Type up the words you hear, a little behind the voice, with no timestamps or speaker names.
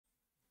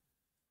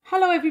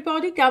Hello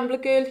everybody, Gambler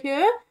Girl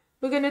here.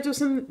 We're going to do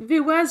some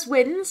viewers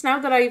wins now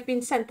that I've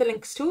been sent the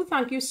links to.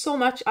 Thank you so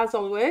much as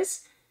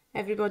always,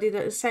 everybody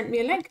that has sent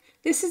me a link.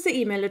 This is the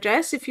email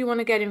address if you want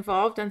to get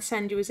involved and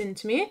send yours in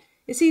to me.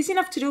 It's easy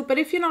enough to do, but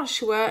if you're not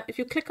sure, if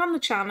you click on the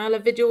channel, a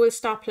video will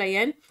start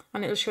playing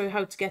and it'll show you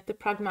how to get the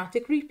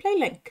pragmatic replay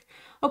link.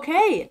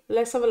 Okay,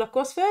 let's have a look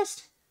what's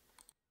first.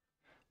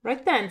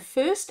 Right then,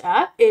 first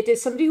up, it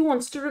is somebody who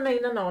wants to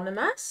remain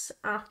anonymous.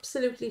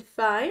 Absolutely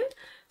fine.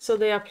 So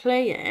they are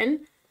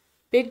playing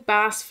Big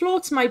Bass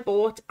Floats My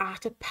Boat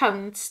at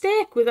 £1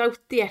 stake without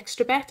the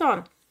extra bet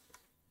on.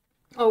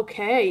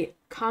 Okay,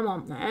 come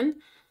on then.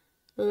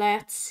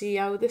 Let's see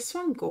how this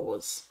one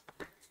goes.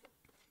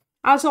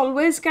 As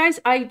always, guys,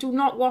 I do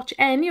not watch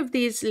any of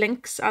these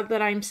links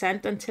that I'm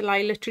sent until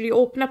I literally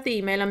open up the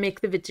email and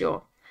make the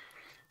video.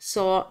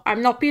 So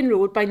I'm not being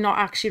rude by not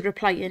actually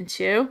replying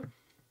to you.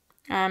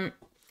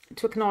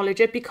 To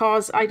acknowledge it,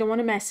 because I don't want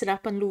to mess it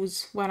up and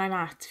lose where I'm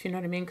at, if you know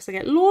what I mean, because I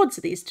get loads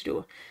of these to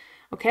do.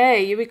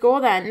 Okay, here we go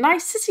then.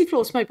 Nice to see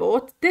Floats My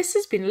Boat. This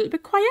has been a little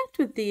bit quiet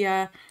with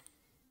the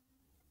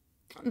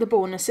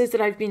bonuses that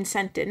I've been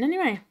sent in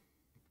anyway.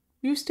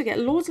 Used to get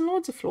loads and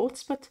loads of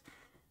floats, but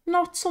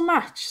not so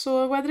much.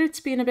 So whether it's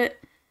been a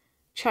bit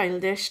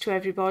childish to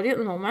everybody at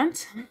the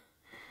moment.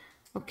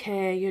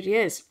 Okay, here he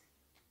is.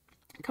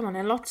 Come on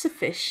then, lots of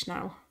fish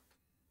now.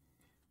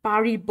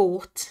 Barry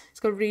Boat. It's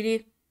got a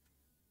really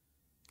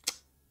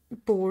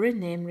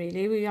boring name,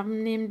 really. We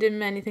haven't named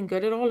him anything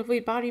good at all, have we?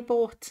 Barry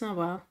Boat. Oh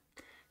well.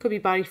 Could be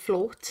Barry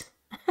Float.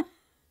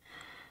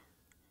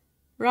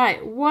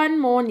 Right, one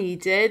more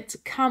needed.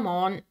 Come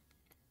on.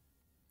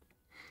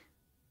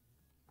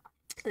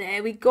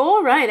 There we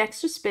go. Right,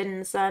 extra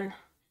spins then.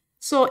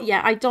 So,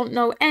 yeah, I don't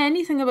know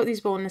anything about these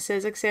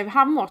bonuses. Like I say, I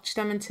haven't watched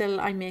them until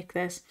I make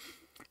this.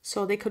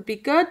 So they could be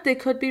good. They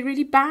could be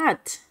really bad.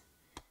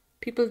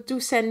 People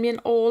do send me in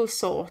all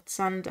sorts,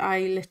 and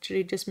I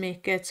literally just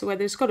make it. So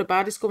whether it's good or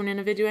bad, it's going in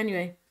a video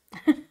anyway.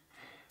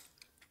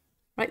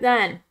 Right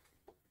then.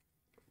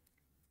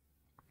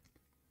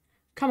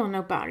 Come on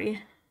now,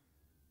 Barry.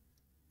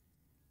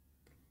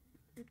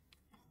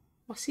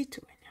 What's he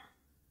doing?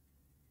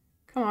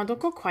 Come on, don't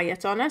go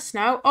quiet on us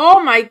now.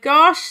 Oh my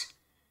gosh.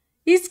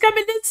 He's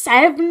coming in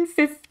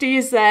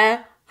 750s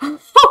there.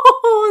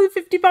 Oh, the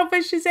 £50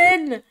 fish is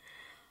in.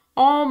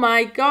 Oh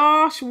my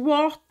gosh,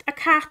 what a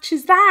catch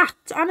is that?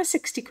 And a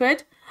 60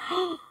 quid.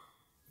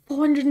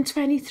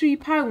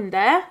 £423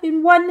 there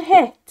in one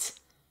hit.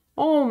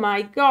 Oh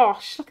my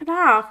gosh, look at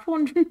that,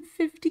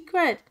 450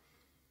 quid.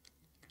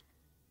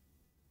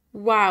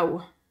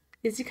 Wow.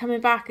 Is he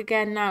coming back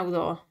again now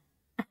though?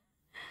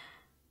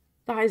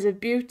 That is a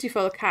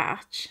beautiful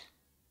catch.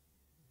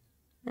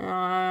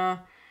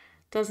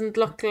 Doesn't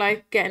look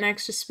like getting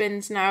extra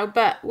spins now,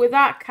 but with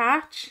that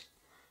catch,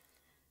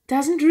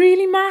 doesn't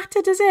really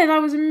matter, does it?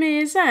 That was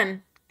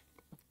amazing.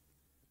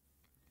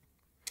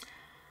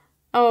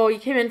 Oh, you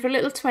came in for a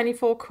little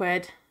 24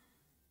 quid.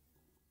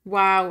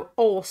 Wow,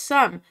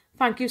 awesome.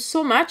 Thank you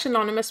so much,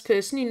 anonymous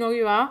person. You know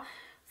you are.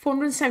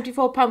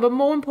 £474, but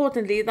more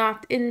importantly,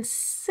 that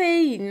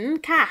insane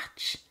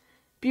catch.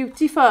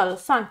 Beautiful.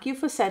 Thank you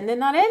for sending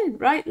that in.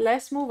 Right,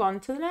 let's move on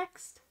to the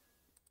next.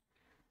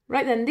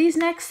 Right then, these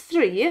next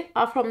three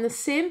are from the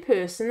same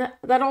person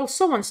that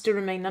also wants to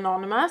remain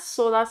anonymous,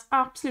 so that's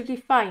absolutely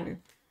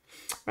fine.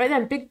 Right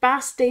then, Big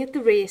Bass Day at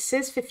the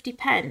Races,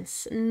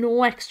 50p.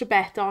 No extra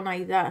bet on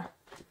either.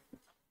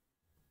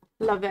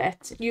 Love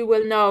it. You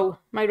will know,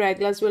 my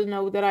regulars will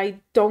know that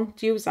I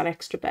don't use that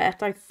extra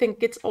bet. I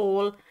think it's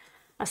all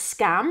a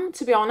scam,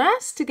 to be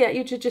honest, to get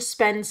you to just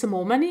spend some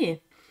more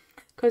money.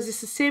 Because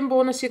it's the same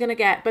bonus you're going to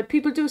get. But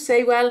people do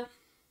say, well,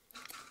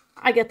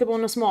 I get the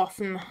bonus more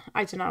often.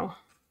 I don't know.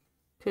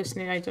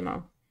 Personally, I don't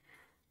know.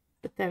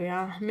 But there we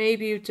are.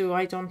 Maybe you do.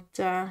 I don't.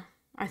 I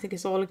think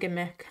it's all a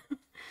gimmick.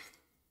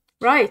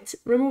 Right.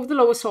 Remove the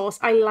lowest horse.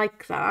 I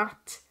like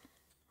that.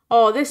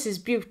 Oh, this is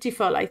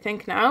beautiful, I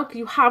think, now.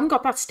 You haven't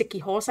got that sticky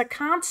horse. I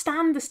can't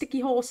stand the sticky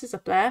horses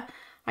up there.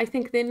 I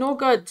think they're no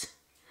good.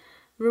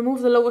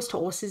 Remove the lowest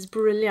horse is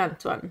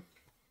brilliant one.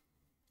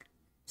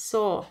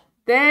 So,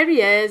 there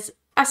he is.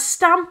 A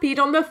stampede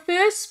on the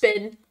first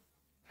spin.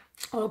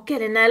 Oh,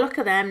 get in there. Look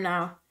at them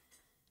now.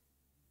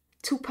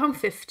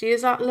 £2.50.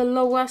 Is that the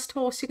lowest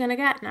horse you're going to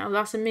get now?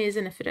 That's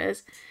amazing if it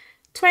is.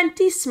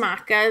 20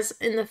 smackers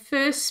in the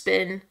first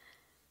spin.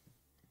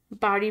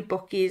 Barry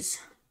Bookies.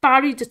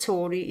 Barry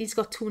Dettori. He's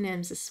got two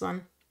names, this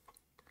one.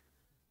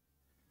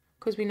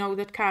 Because we know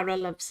that Cara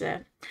loves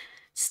it.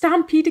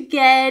 Stampede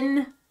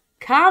again.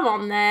 Come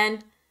on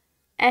then.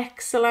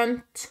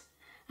 Excellent.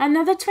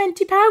 Another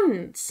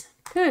 £20.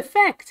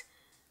 Perfect.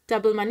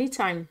 Double money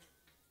time.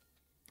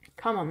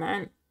 Come on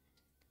then.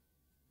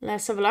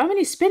 Let's have a look. How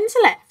many spins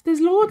are left?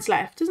 There's loads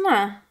left, isn't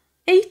there?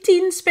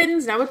 18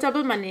 spins now with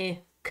double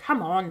money.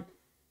 Come on.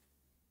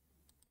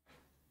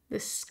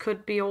 This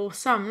could be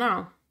awesome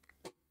now.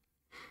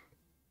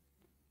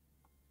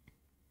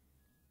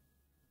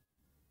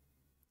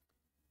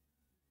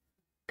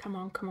 Come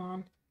on, come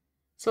on.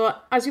 So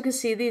as you can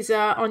see, these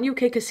are on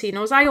UK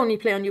casinos. I only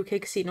play on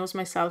UK casinos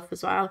myself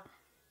as well.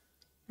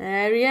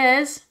 There he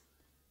is.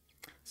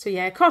 So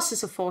yeah, it costs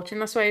us a fortune.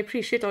 That's why I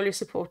appreciate all your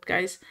support,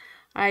 guys.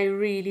 I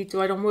really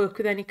do. I don't work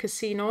with any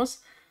casinos.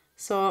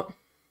 So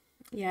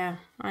yeah,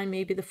 I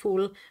may be the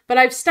fool. But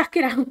I've stuck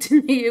it out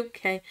in the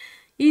UK.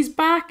 He's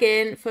back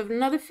in for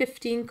another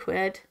 15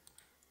 quid.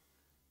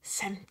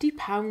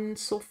 £70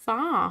 so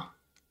far.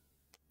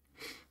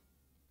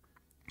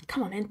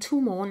 Come on in, 2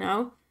 more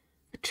now.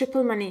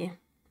 Triple money.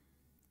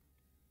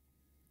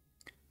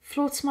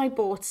 Floats my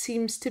boat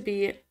seems to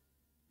be...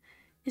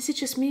 Is it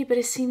just me? But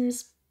it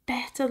seems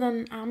better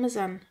than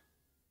Amazon.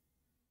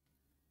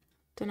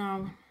 Don't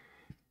know.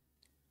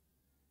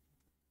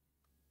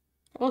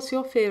 What's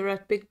your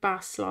favourite big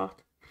bass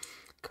slot?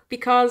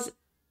 Because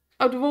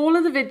out of all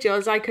of the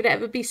videos I could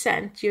ever be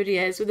sent, here he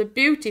is with a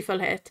beautiful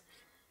hit.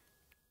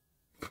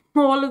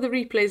 All of the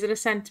replays that are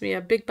sent to me are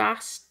big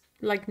bass,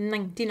 like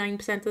 99%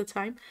 of the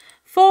time.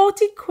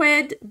 40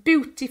 quid,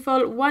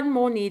 beautiful, 1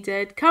 more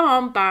needed. Come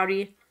on,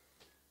 Barry.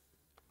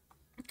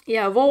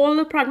 Yeah, of all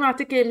the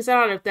pragmatic games that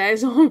are out there,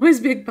 there's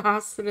always big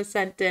bass that are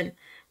sent in,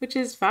 which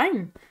is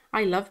fine.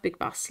 I love big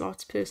bass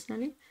slots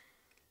personally.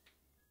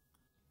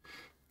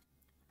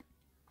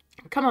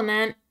 Come on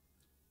then.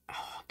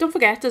 Oh, don't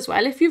forget as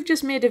well, if you've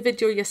just made a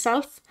video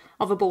yourself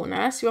of a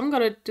bonus, you haven't got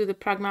to do the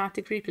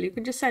pragmatic replay, you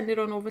can just send it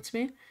on over to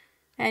me.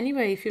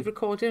 Anyway, if you've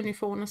recorded on your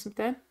phone or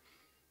something.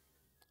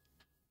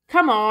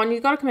 Come on,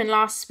 you've got to come in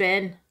last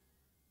spin.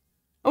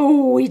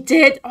 Oh, he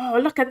did. Oh,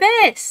 look at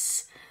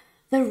this.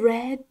 The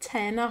red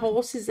tenner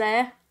horse is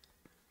there.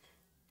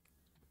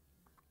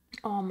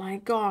 Oh my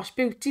gosh,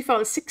 beautiful.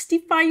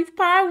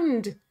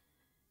 £65.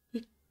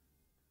 He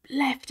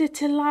left it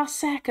till last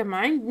second,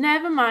 mind.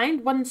 Never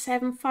mind,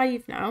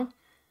 175 now.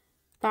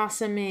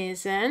 That's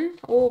amazing.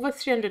 Over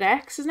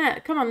 300x, isn't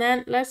it? Come on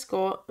then, let's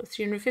go.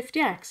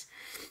 350x.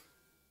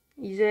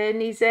 He's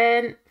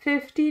in.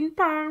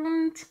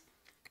 £15.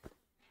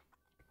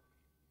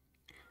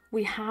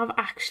 We have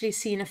actually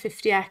seen a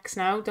 50x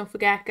now. Don't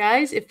forget,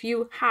 guys, if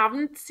you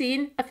haven't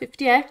seen a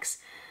 50x,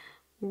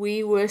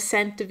 we were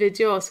sent a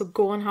video, so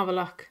go and have a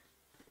look.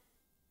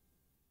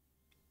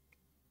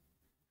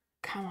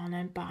 Come on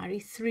then, Barry.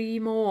 3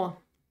 more.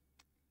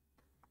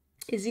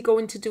 Is he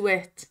going to do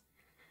it?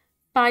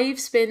 5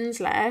 spins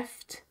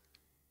left.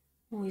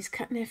 Oh, he's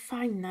cutting it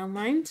fine now,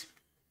 mind.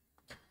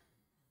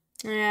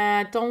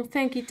 Yeah, don't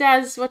think he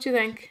does. What do you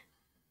think?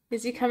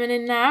 Is he coming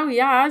in now? He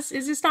has.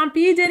 Is it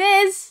Stampede? It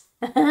is!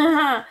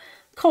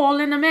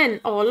 Calling him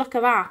in. Oh, look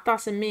at that.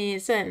 That's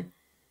amazing.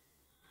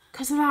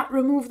 Because of that,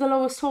 remove the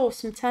lowest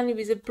horse. I'm telling you,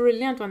 he's a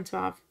brilliant one to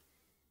have.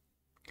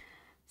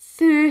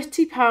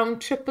 £30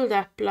 tripled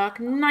up, look.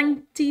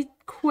 90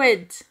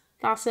 quid.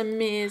 That's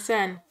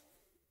amazing.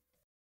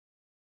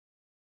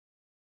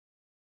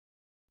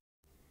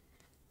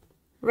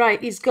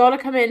 Right, he's got to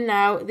come in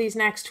now, these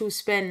next 2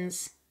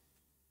 spins.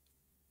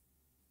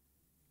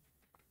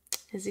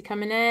 Is he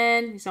coming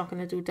in? He's not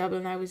going to do double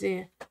now, is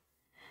he?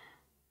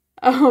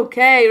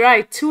 Okay,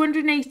 right.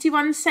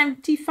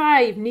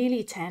 281.75.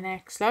 Nearly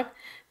 10x, look.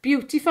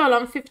 Beautiful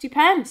on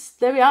 50p.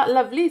 There we are.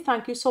 Lovely.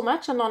 Thank you so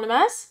much,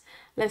 Anonymous.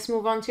 Let's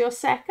move on to your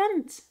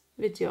second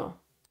video.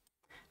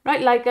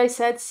 Right, like I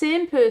said,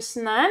 same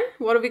person then.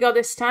 What have we got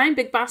this time?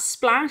 Big Bass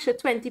Splash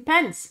at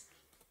 20p.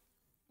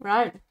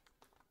 Right.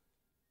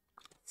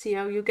 See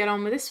how you get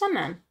on with this one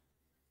then.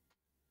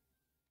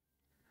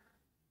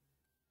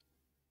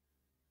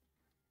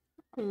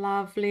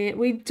 Lovely.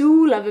 We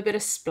do love a bit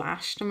of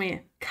splash, don't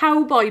we?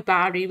 Cowboy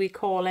Barry, we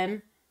call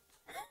him.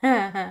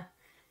 It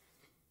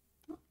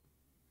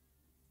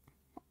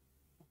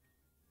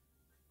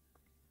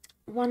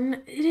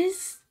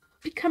is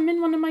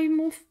becoming one of my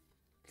more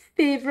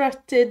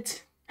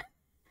favorited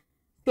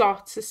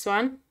slots, this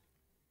one.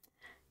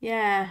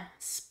 Yeah,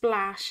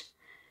 splash.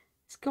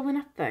 It's going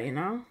up there, you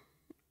know.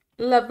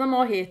 Love them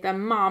or hate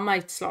them.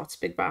 Marmite slots,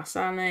 Big Bass,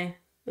 aren't they?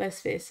 Let's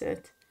face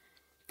it.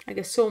 I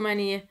guess so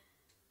many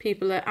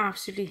people that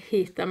absolutely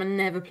hate them and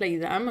never play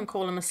them and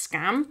call them a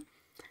scam.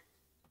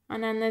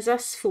 And then there's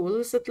us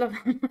fools that love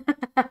them.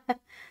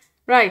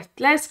 Right,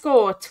 let's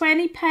go.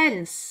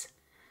 20p.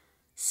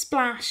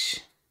 Splash.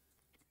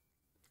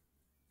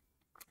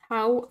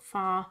 How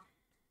far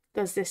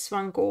does this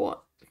one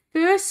go?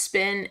 First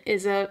spin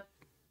is a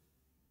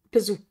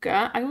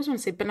bazooka. I always want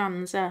to say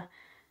bonanza.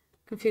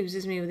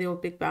 Confuses me with the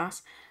old Big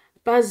Bass.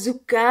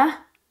 Bazooka.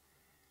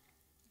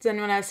 Does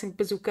anyone else think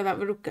bazooka that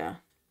veruca?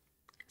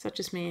 Is that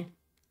just me?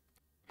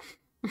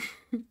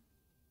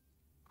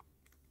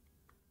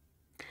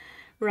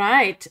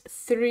 Right,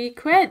 3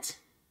 quid.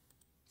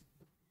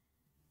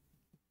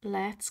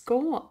 Let's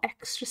go.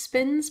 Extra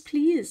spins,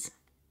 please.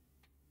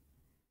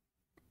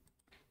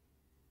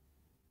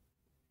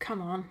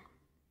 Come on.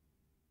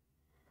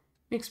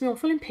 Makes me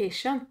awful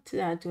impatient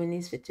doing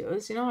these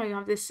videos. You know, I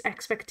have this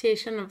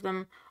expectation of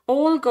them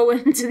all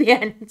going to the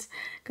end.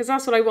 Because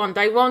that's what I want.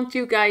 I want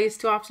you guys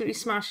to absolutely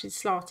smash these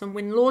slots and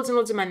win loads and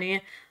loads of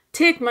money.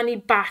 Take money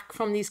back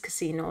from these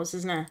casinos,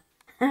 isn't it?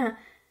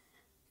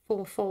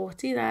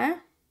 440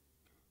 there.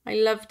 I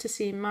love to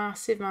see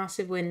massive,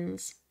 massive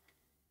wins.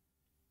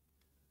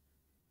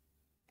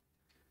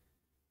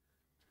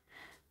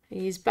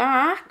 He's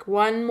back.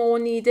 One more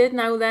needed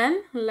now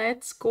then.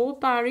 Let's go,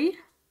 Barry.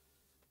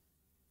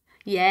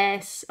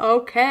 Yes,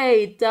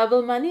 okay,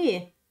 double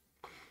money.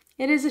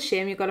 It is a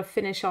shame you've got to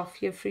finish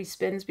off your free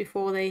spins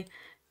before they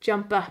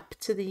jump up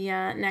to the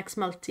next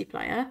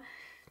multiplier.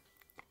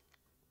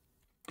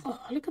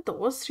 Oh, look at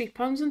those,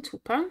 £3 and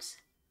 £2.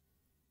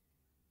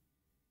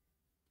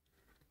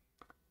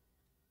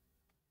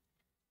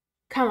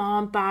 Come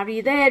on,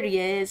 Barry, there he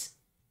is.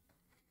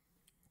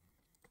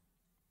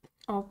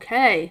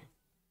 Okay.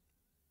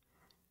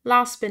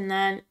 Last spin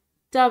then,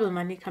 double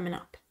money coming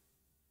up.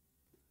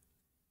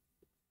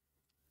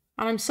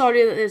 And I'm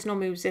sorry that there's no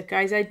music,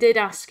 guys. I did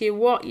ask you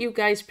what you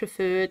guys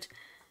preferred.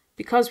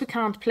 Because we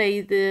can't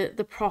play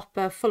the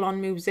proper full-on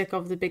music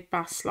of the Big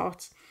Bass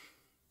slot,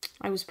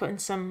 I was putting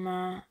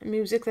some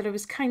music that I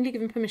was kindly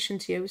given permission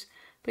to use.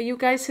 But you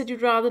guys said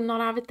you'd rather not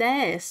have it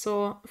there,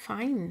 so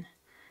fine.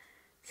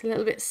 It's a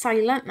little bit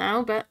silent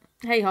now, but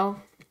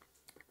hey-ho.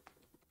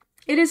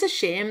 It is a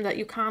shame that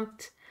you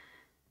can't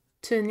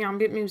turn the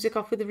ambient music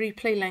off with the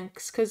replay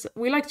links, because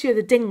we like to hear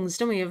the dings,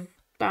 don't we, of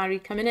Barry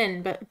coming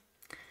in, but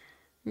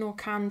no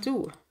can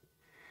do.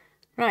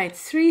 Right,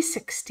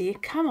 360,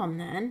 come on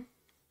then.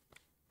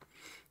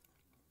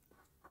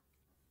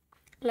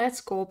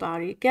 Let's go,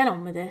 Barry, get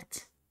on with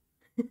it.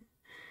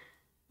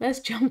 Let's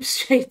jump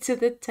straight to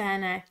the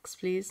 10x,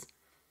 please.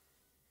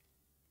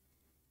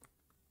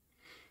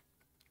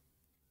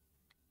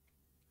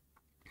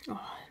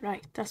 Oh,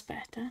 right, that's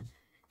better.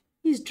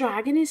 He's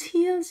dragging his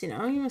heels, you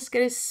know. He must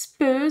get his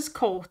spurs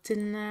caught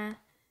in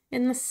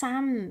the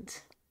sand.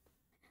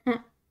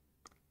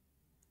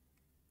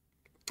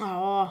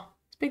 Oh,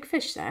 it's a big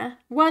fish there.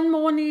 One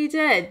more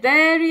needed.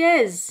 There he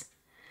is.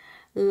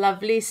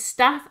 Lovely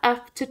stuff.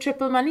 Up to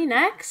triple money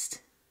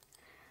next.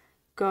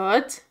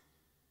 Good.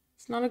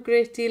 It's not a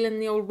great deal in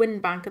the old win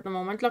bank at the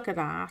moment. Look at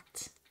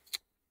that.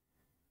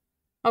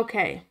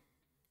 Okay.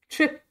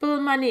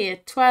 Triple money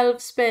at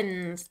 12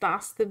 spins.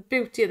 That's the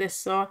beauty of this.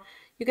 So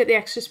you get the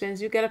extra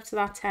spins. You get up to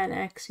that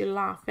 10x. You're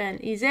laughing.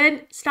 He's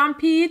in.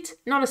 Stampede.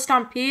 Not a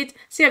stampede.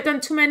 See, I've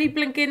done too many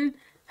blinking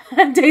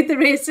Date the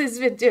Races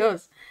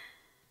videos.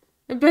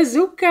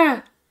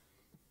 Bazooka.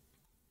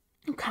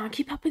 You can't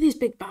keep up with these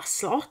Big Bass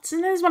slots.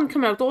 And there's one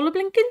coming out all the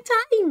blinking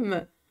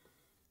time.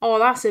 Oh,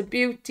 that's a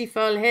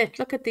beautiful hit.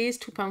 Look at these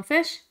 £2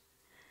 fish.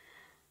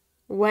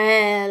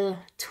 Well,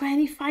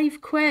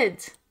 25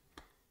 quid.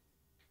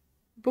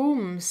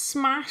 Boom.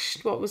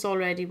 Smashed what was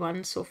already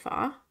won so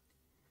far.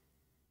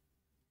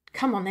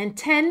 Come on then.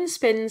 10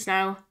 spins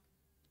now.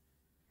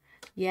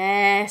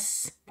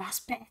 Yes. That's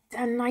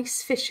better.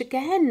 Nice fish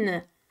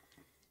again.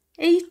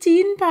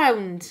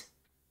 £18.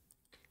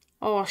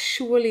 Oh,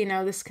 surely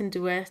now this can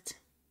do it.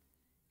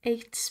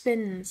 8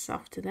 spins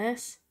after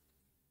this.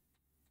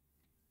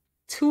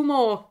 2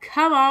 more.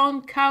 Come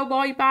on,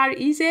 Cowboy Barry.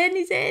 He's in,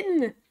 he's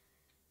in.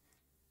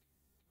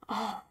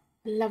 Oh,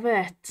 love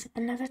it.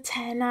 Another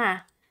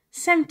tenner.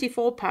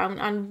 £74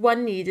 and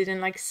 1 needed in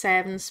like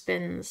 7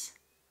 spins.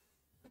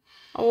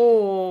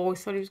 Oh, I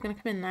thought he was going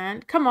to come in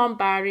then. Come on,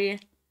 Barry.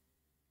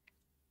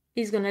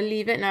 He's going to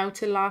leave it now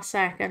till last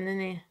second, isn't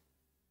he?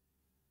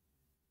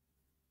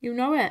 You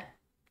know it.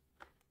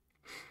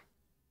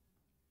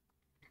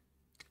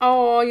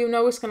 Oh, you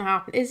know what's going to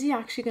happen. Is he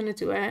actually going to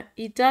do it?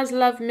 He does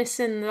love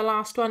missing the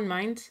last one,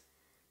 mind.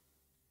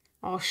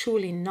 Oh,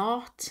 surely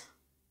not.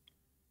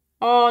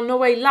 Oh, no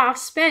way.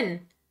 Last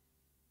spin.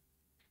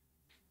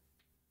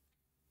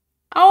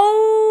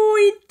 Oh,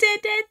 he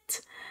did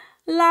it.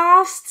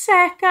 Last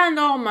second.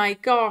 Oh, my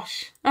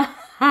gosh.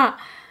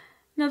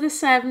 Another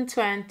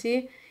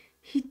 720.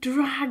 He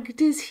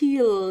dragged his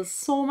heels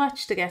so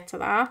much to get to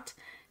that.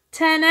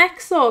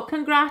 10x though.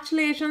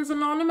 Congratulations,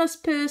 anonymous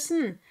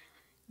person.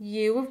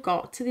 You have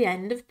got to the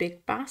end of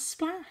Big Bass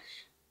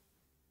Splash.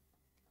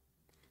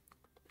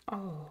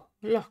 Oh,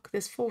 look,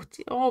 there's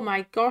 40. Oh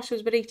my gosh, there's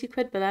about 80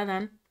 quid by there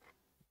then.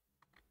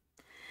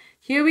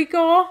 Here we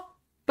go.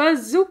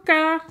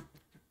 Bazooka.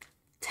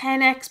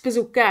 10x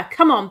bazooka.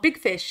 Come on, big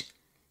fish.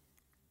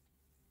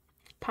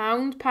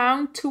 Pound,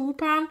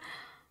 £2.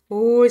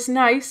 Oh, it's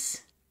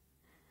nice.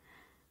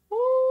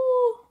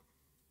 Oh,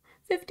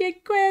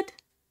 58 quid.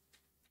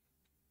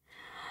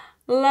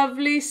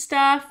 Lovely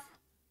stuff.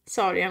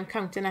 Sorry, I'm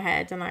counting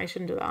ahead and I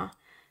shouldn't do that.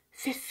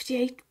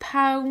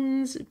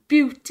 £58.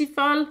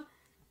 Beautiful.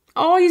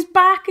 Oh, he's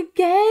back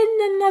again.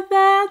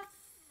 Another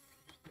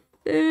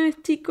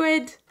 30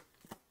 quid.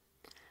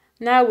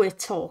 Now we're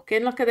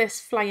talking. Look at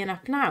this flying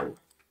up now.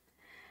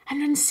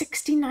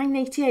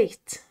 169.88.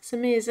 It's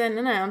amazing,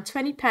 isn't it? On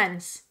 20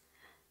 pence.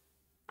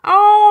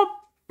 Oh,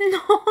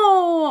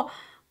 no.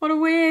 What a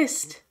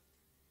waste.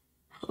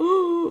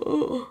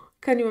 Oh,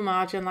 can you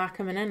imagine that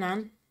coming in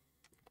then?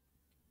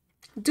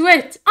 Do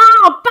it.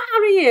 Oh,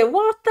 Barry,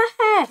 what the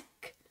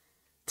heck?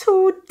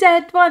 2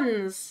 dead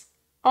ones.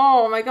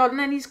 Oh my god, and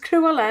then he's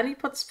cruel and he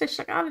puts fish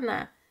like that in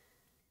there.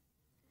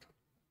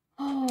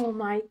 Oh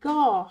my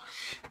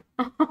gosh.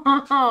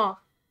 Oh,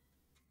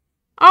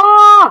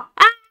 ah!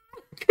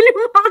 Can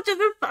you imagine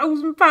the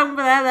 £1,000 for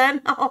there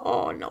then?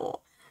 Oh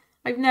no.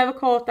 I've never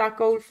caught that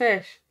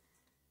goldfish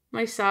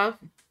myself.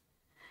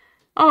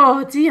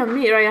 Oh, dear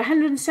me, right,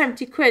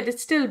 170 quid.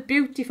 It's still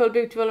beautiful,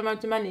 beautiful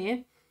amount of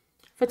money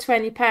for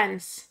 20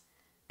 pence.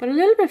 But a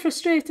little bit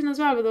frustrating as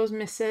well with those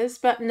misses,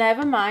 but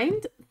never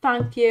mind.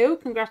 Thank you,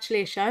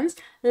 congratulations.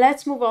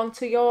 Let's move on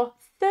to your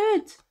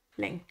third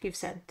link you've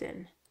sent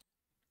in.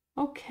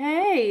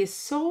 Okay,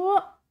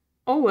 so,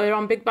 oh, we're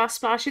on Big Bass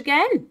Splash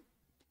again.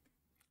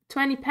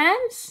 20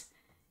 pence.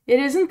 It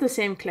isn't the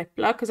same clip,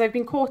 look, because I've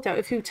been caught out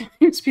a few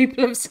times.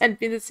 People have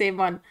sent me the same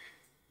one.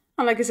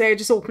 And like I say, I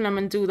just open them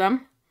and do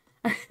them.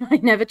 I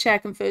never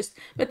check them first.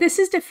 But this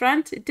is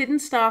different. It didn't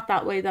start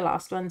that way, the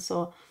last one,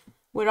 so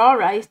we're all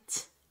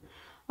right.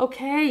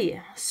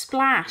 Okay,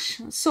 Splash.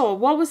 So,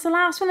 what was the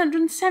last one?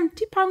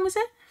 £170, was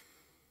it?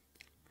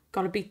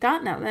 Got to beat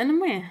that now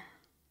then, haven't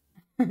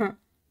we?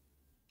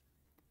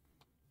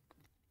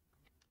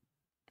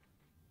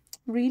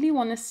 Really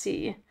want to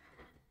see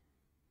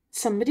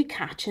somebody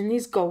catching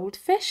these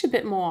goldfish a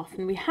bit more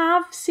often. We've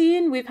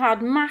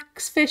had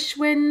max fish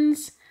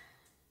wins,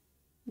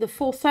 the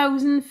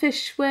 4,000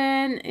 fish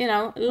win, you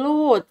know,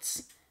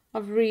 loads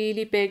of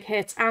really big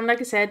hits. And like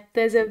I said,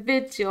 there's a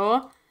video,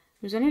 it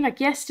was only like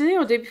yesterday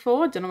or the day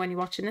before, I don't know when you're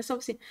watching this,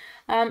 obviously.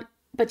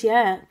 But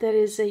yeah, there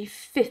is a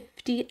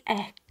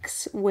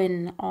 50x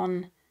win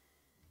on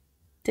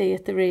Day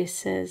at the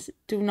Races.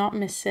 Do not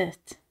miss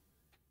it.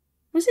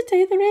 Was it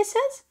Day at the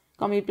Races?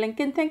 Got me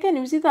blinking thinking, it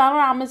was either that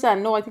or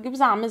Amazon. No, I think it was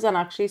Amazon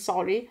actually,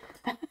 sorry.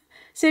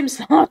 Same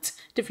slot,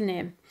 different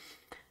name.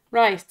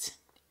 Right.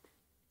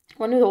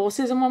 One with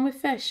horses and one with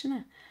fish, isn't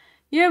it?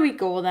 Here we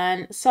go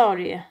then.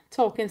 Sorry,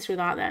 talking through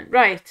that then.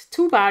 Right,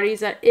 2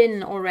 Barrys are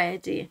in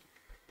already.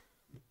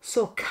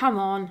 So come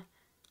on,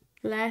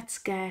 let's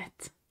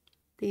get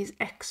these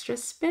extra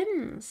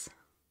spins.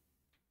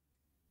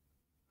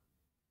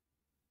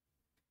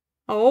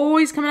 Oh,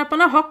 he's coming up on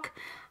a hook.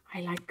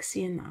 I like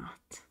seeing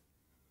that.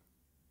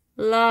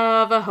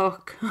 Love a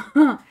hook.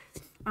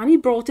 And he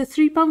brought a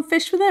 £3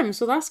 fish with him,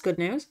 so that's good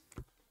news.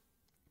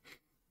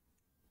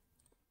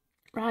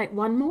 Right,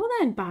 one more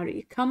then,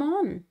 Barry. Come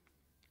on.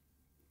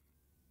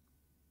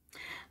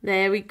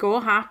 There we go.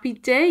 Happy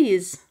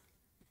days.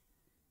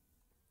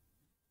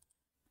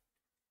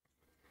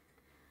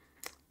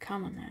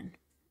 Come on then.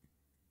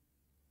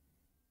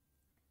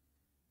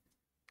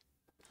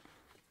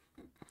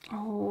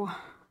 Oh.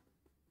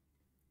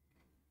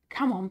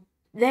 Come on.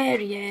 There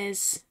he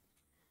is.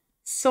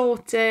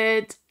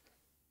 Sorted.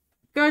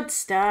 Good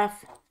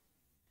stuff.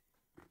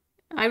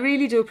 I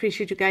really do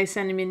appreciate you guys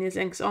sending me these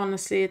links.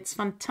 Honestly, it's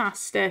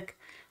fantastic.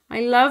 I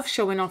love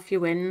showing off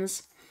your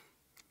wins.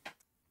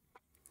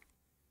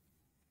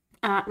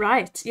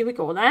 Right, here we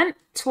go then.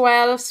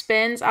 12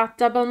 spins at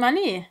double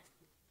money.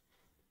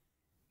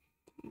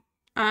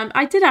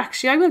 I did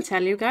actually, I will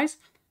tell you guys,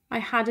 I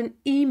had an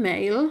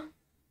email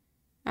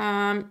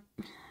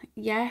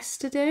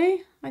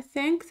yesterday, I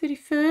think,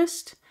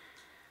 31st.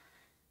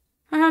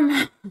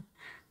 And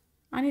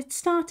it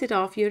started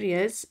off, here he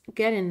is,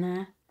 get in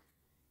there.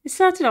 It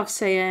started off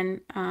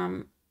saying,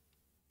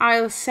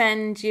 I'll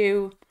send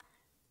you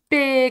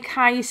big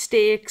high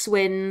stakes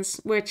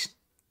wins, which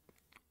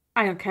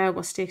I don't care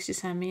what stakes you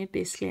send me,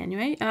 basically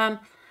anyway.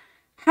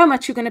 How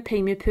much you're going to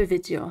pay me per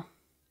video?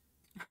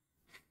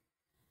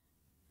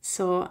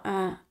 So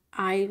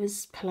I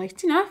was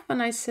polite enough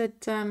and I said,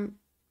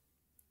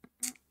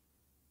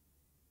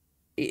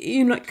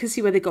 you know, can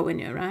see where they're going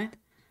here, right?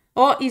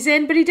 Oh, he's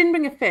in, but he didn't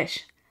bring a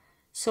fish.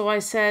 So I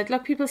said,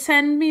 look, people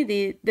send me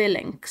their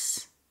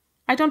links.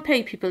 I don't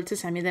pay people to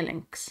send me the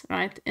links,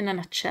 right? In a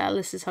nutshell,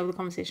 this is how the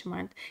conversation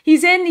went.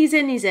 He's in, he's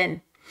in, he's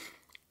in.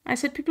 I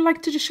said, people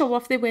like to just show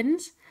off their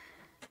wins.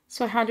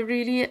 So I had a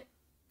really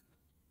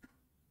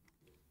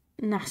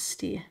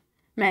nasty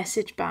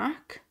message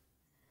back.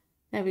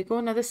 There we go,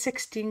 another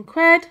 16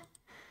 quid.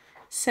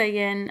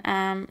 Saying,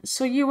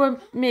 so you were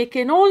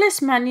making all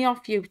this money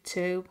off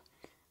YouTube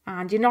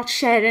and you're not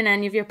sharing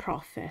any of your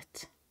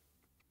profit.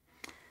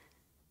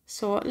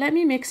 So let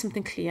me make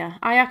something clear.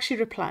 I actually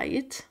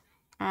replied,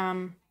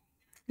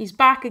 he's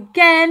back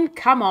again,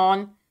 come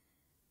on.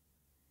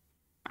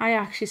 I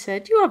actually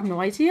said, you have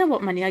no idea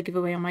what money I give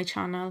away on my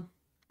channel.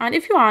 And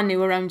if you are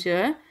new around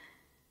here,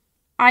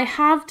 I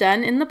have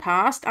done in the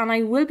past, and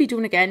I will be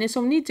doing again. It's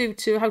only due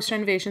to house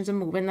renovations and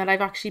moving that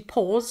I've actually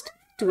paused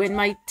doing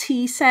my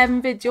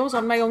T7 videos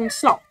on my own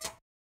slot.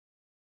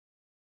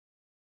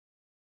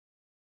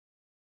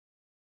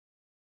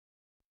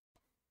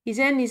 He's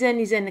in, he's in,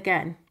 he's in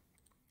again.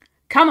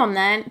 Come on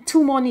then,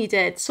 2 more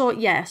needed. So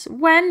yes,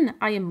 when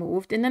I am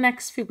moved in the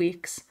next few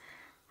weeks,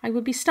 I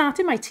will be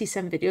starting my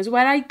T7 videos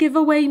where I give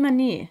away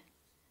money.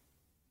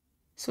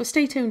 So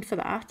stay tuned for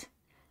that.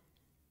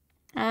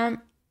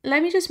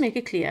 Let me just make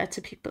it clear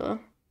to people.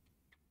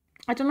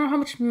 I don't know how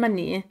much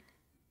money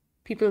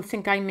people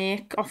think I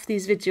make off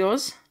these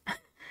videos,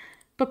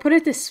 but put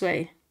it this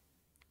way.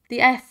 The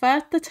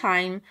effort, the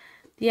time,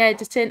 the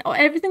editing, or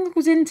everything that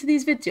goes into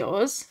these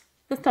videos,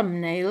 the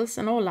thumbnails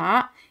and all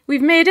that,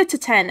 we've made it to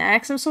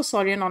 10x. I'm so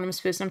sorry,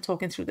 anonymous person, I'm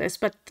talking through this,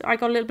 but I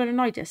got a little bit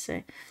annoyed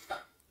yesterday.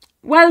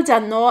 Well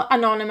done though,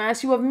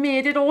 anonymous. You have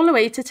made it all the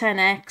way to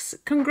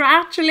 10x.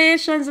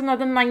 Congratulations,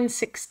 another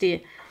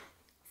 960.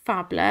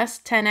 fabulous.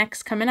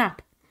 10x coming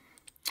up.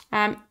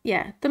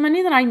 Yeah, the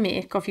money that I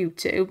make off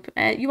YouTube,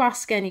 you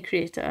ask any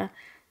creator,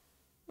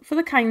 for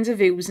the kinds of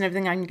views and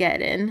everything I'm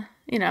getting,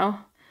 you know,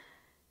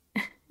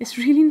 it's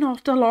really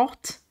not a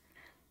lot.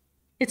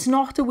 It's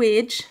not a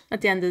wage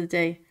at the end of the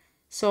day.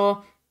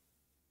 So,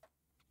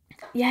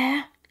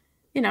 yeah,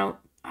 you know,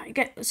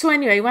 so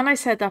anyway, when I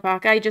said that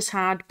back, I just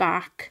had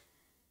back,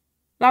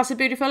 that's a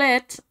beautiful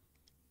it.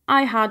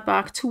 I had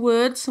back 2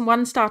 words, and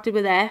one started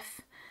with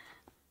F,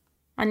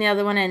 and the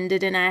other one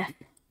ended in F.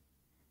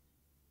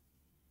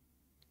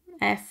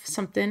 F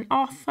something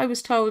off, I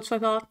was told, so I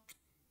thought,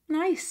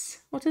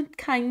 nice, what a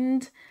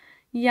kind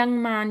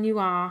young man you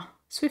are.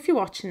 So if you're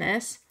watching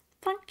this,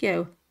 thank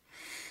you.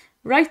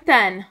 Right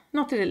then,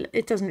 not that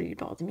it doesn't really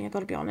bother me, I've got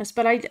to be honest,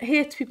 but I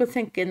hate people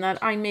thinking that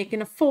I'm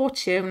making a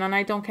fortune and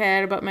I don't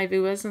care about my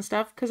viewers and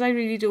stuff, because I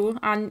really do,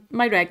 and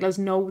my regulars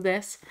know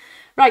this.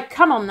 Right,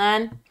 come on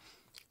then.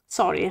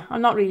 Sorry,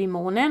 I'm not really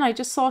moaning, I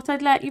just thought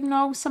I'd let you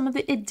know some of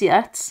the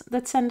idiots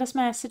that send us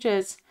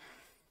messages.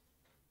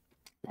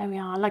 There we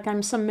are, like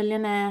I'm some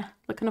millionaire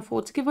that can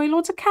afford to give away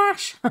loads of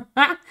cash.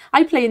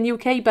 I play in the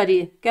UK,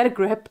 buddy. Get a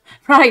grip.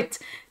 Right,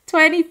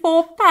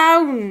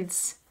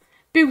 £24.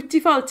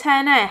 Beautiful,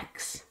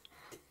 10x.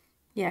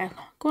 Yeah,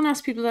 go and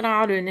ask people that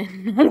are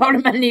earning a lot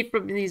of money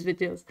from these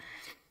videos.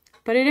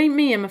 But it ain't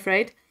me, I'm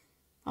afraid.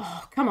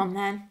 Oh, come on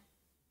then.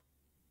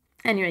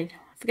 Anyway,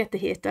 forget the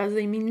haters,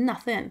 they mean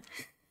nothing.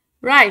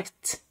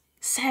 Right,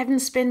 7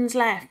 spins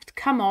left.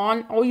 Come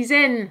on. Oh, he's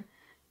in.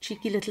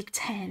 Cheeky little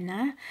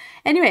tenner.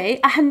 Anyway,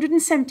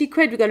 170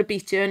 quid we've got to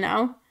beat you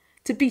now.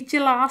 To beat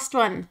your last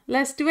one.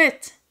 Let's do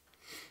it.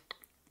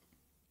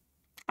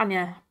 And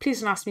yeah, please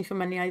don't ask me for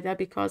money either,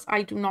 because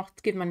I do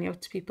not give money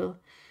out to people.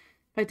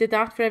 If I did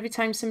that for every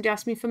time somebody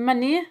asked me for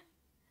money,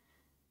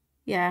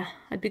 yeah,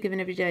 I'd be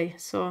giving every day.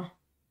 So,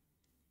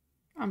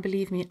 and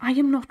believe me, I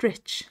am not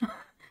rich.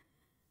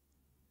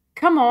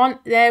 Come on,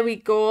 there we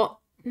go.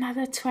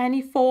 Another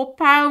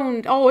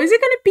 £24. Oh, is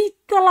it going to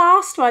beat the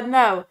last one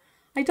now?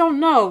 I don't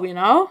know, you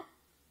know.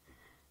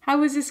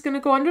 How is this going to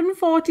go?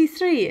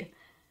 143.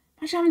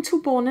 Imagine having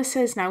 2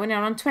 bonuses now and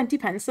you're on 20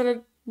 pence that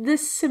are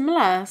this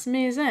similar. It's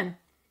amazing.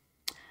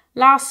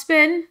 Last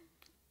spin.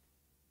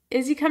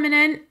 Is he coming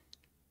in?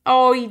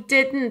 Oh, he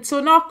didn't. So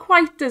not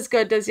quite as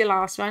good as your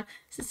last one.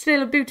 It's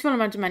still a beautiful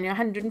amount of money.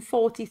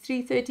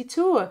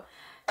 143.32.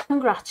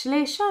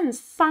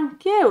 Congratulations.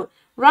 Thank you.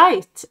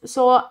 Right,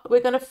 so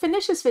we're going to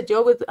finish this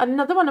video with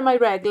another one of my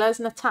regulars,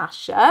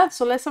 Natasha.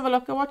 So let's have a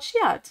look at what she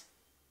had.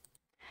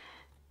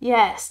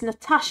 Yes,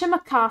 Natasha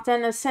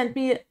McCartan has sent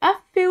me a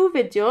few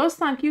videos.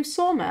 Thank you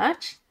so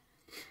much.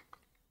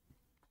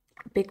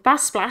 Big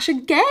Bass Splash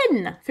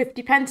again.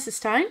 50 pence this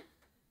time.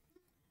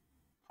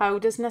 How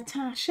does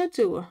Natasha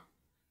do?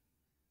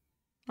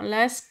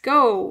 Let's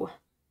go.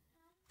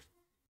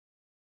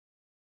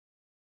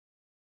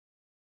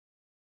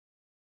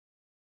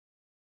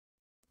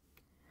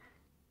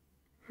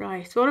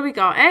 Right, what do we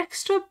got?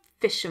 Extra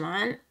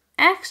fisherman.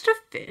 Extra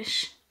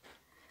fish.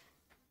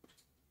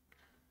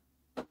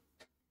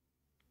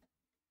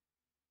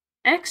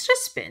 Extra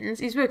spins.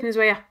 He's working his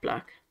way up,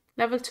 look.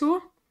 Level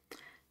 2.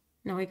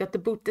 No, he got the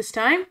boot this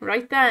time.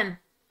 Right then.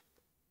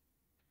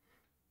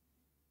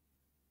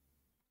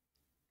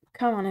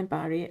 Come on in,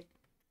 Barry.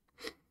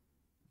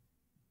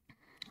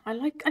 I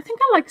think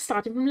I like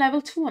starting from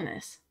level 2 on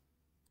this.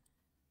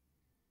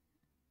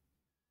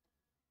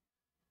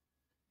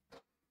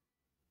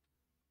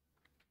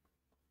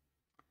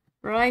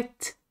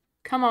 Right.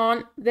 Come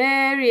on.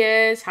 There he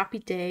is. Happy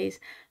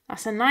days.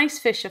 That's a nice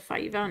fish of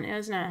 5,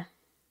 isn't it?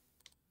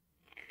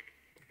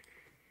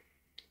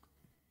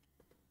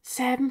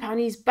 £7.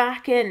 He's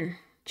back in.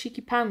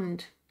 Cheeky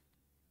pound.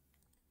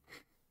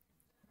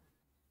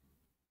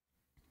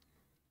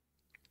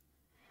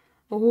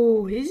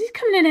 Oh, is he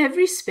coming in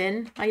every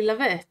spin? I love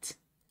it.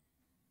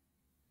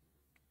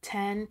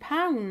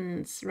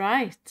 £10.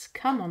 Right.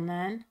 Come on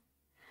then.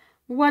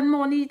 One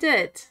more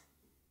needed.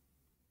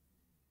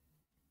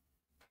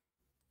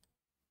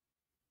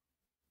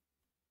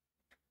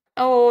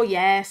 Oh,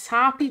 yes.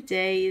 Happy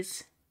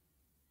days.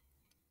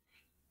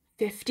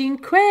 15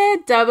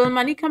 quid. Double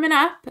money coming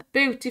up.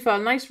 Beautiful.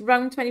 Nice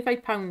round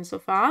 £25 so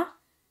far.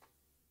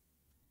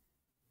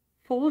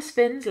 4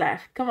 spins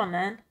left. Come on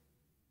then.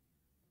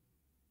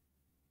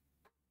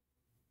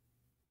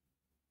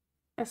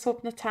 Let's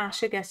hope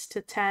Natasha gets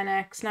to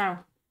 10x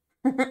now.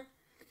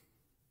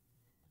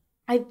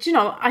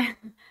 I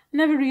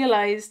never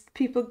realised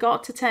people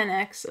got to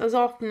 10x as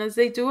often as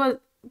they do.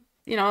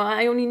 You know,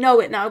 I only know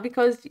it now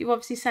because you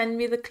obviously send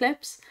me the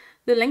clips,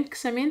 the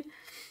links, I mean.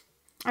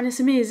 And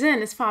it's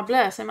amazing, it's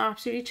fabulous. I'm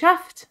absolutely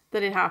chuffed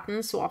that it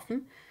happens so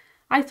often.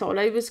 I thought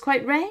it was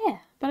quite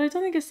rare, but I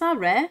don't think it's that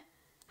rare.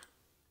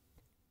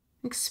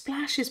 I think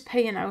Splash is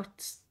paying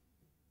out.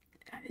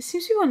 It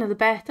seems to be one of the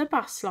better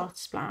bass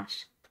slots,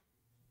 Splash.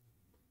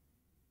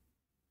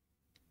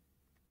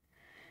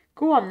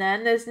 Go on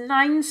then, there's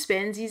 9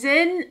 spins. He's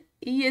in.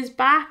 He is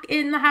back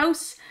in the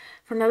house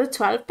for another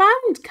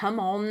 £12. Come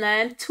on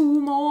then, 2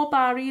 more,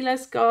 Barry,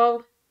 let's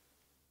go.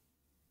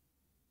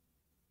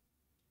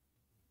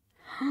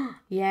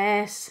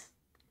 Yes.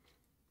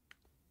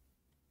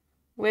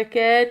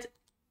 Wicked.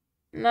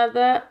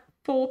 Another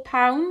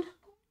 £4.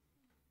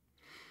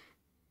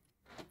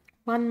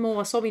 One more,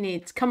 that's all we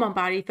need. Come on,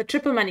 Barry, for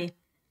triple money.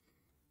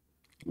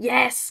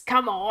 Yes,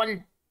 come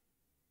on.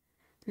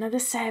 Another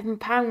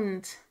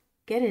 £7.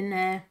 Get in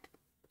there.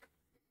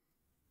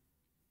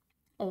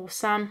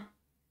 Awesome.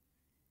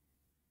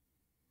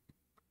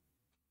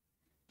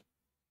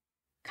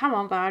 Come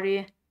on,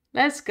 Barry.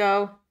 Let's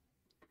go.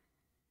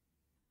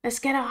 Let's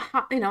get our,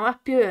 up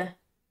here.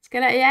 Let's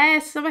get it.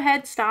 Yes, have a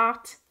head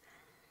start.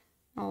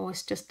 Oh,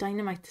 it's just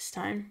dynamite this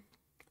time.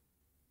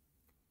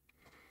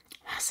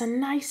 That's a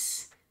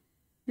nice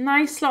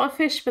lot of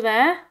fish for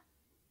there.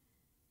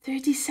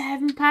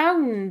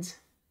 £37.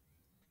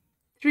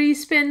 3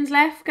 spins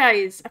left,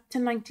 guys. Up to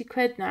 90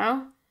 quid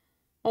now.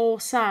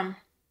 Awesome.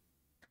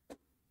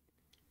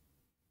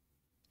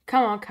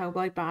 Come on,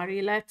 Cowboy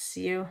Barry. Let's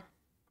see you.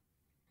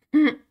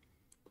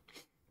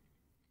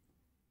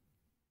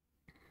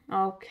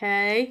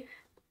 Okay.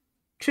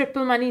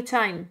 Triple money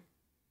time.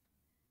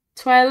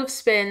 12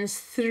 spins,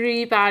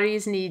 3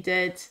 Barrys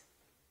needed.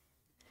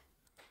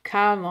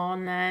 Come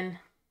on then.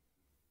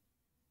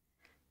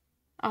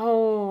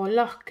 Oh,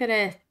 look at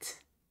it.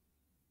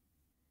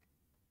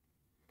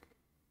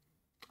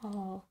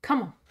 Oh,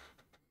 come on.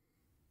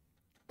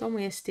 Don't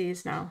waste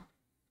these now.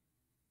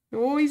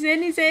 Oh, he's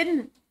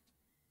in.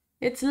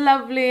 It's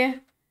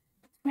lovely.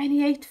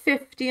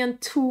 28.50 and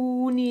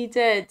 2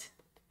 needed.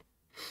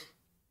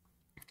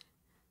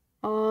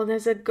 Oh,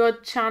 there's a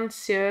good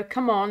chance here.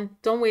 Come on,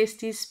 don't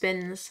waste these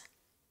spins.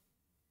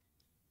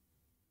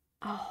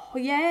 Oh,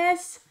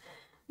 yes.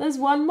 There's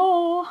one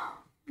more.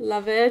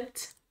 Love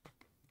it.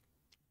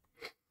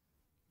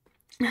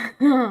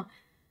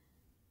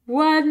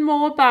 One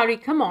more, Barry.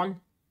 Come on.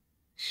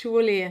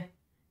 Surely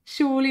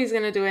he's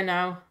going to do it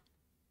now.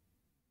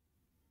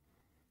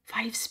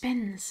 5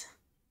 spins.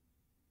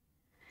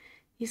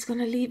 He's going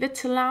to leave it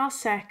till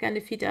last second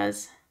if he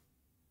does.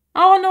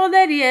 Oh, no,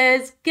 there he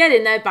is. Get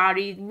in there,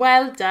 Barry.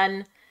 Well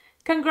done.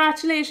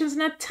 Congratulations,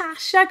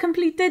 Natasha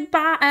completed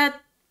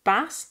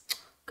Bass.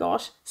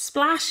 Gosh,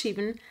 Splash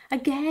even.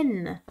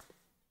 Again.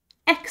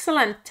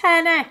 Excellent.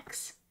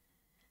 10x.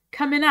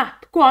 Coming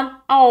up. Go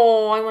on.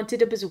 Oh, I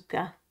wanted a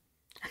bazooka.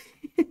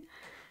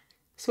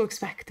 So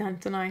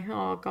expectant, and I?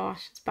 Oh,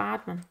 gosh, it's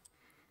bad, man.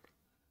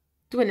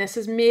 Doing this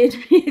has made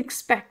me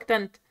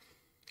expectant.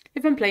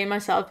 If I'm playing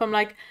myself, I'm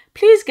like,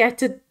 please get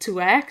to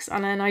 2x,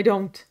 and then I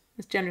don't.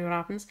 That's generally what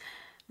happens.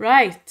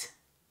 Right.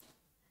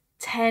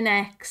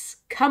 10x.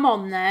 Come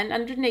on then.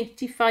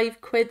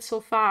 185 quid so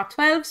far.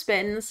 12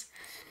 spins.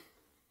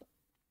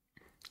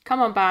 Come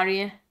on,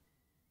 Barry.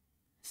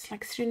 It's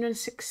like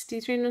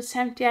 360,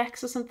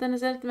 370x or something,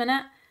 is it, at the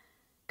minute?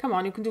 Come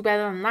on, you can do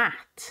better than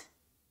that.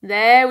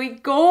 There we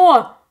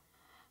go.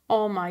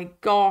 Oh my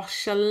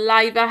gosh,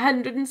 alive.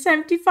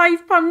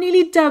 £175,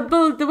 nearly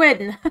doubled the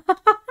win.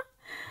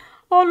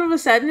 All of a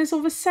sudden, it's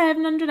over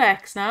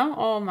 700x now.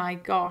 Oh my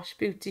gosh,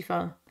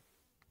 beautiful.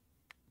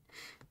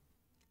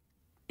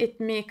 It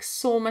makes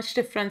so much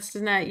difference,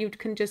 doesn't it? You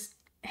can just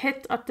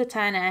hit up to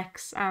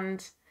 10x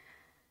and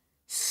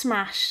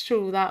smash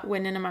through that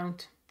winning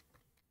amount.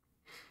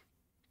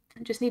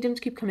 I just need him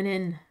to keep coming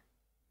in.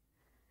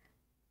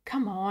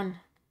 Come on.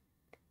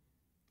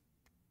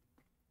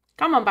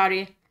 Come on,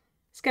 Barry.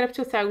 Let's get up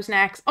to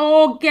 1000x.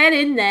 Oh, get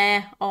in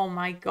there. Oh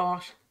my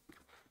gosh.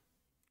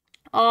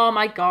 Oh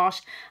my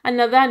gosh.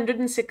 Another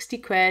 160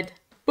 quid.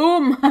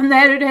 Boom. And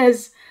there it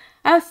is.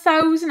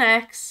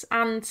 1000x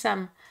and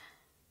some.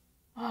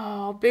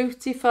 Oh,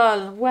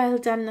 beautiful. Well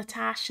done,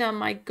 Natasha.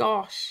 My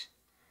gosh.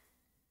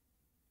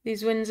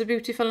 These wins are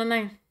beautiful, aren't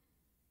they?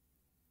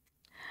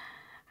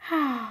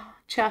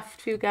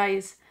 Chuffed for you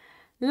guys.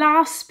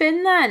 Last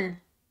spin then.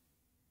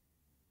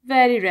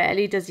 Very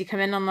rarely does he come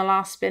in on the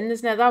last spin,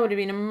 isn't it? That would have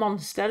been a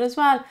monster as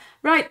well.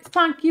 Right,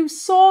 thank you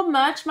so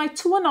much, my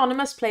 2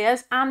 anonymous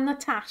players and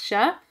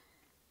Natasha.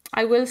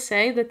 I will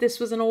say that this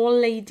was an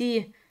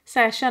all-lady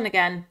session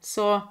again,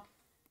 so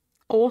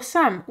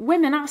awesome.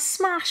 Women are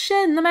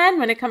smashing the men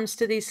when it comes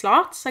to these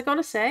slots, I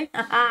gotta say.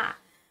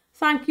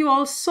 Thank you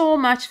all so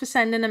much for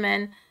sending them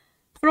in,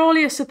 for all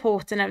your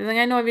support and everything.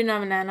 I know every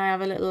now and then I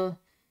have a little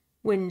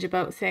whinge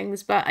about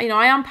things, but you know,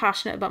 I am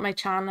passionate about my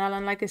channel,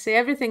 and like I say,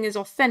 everything is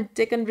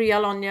authentic and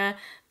real on here.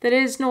 There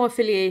is no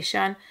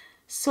affiliation,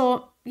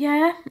 so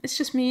yeah, it's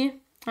just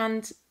me,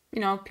 and you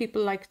know,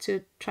 people like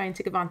to try and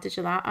take advantage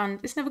of that, and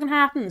it's never gonna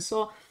happen.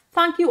 So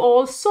thank you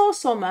all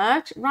so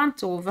much.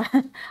 Rant over.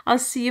 I'll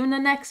see you in the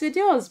next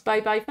videos.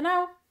 Bye bye for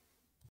now.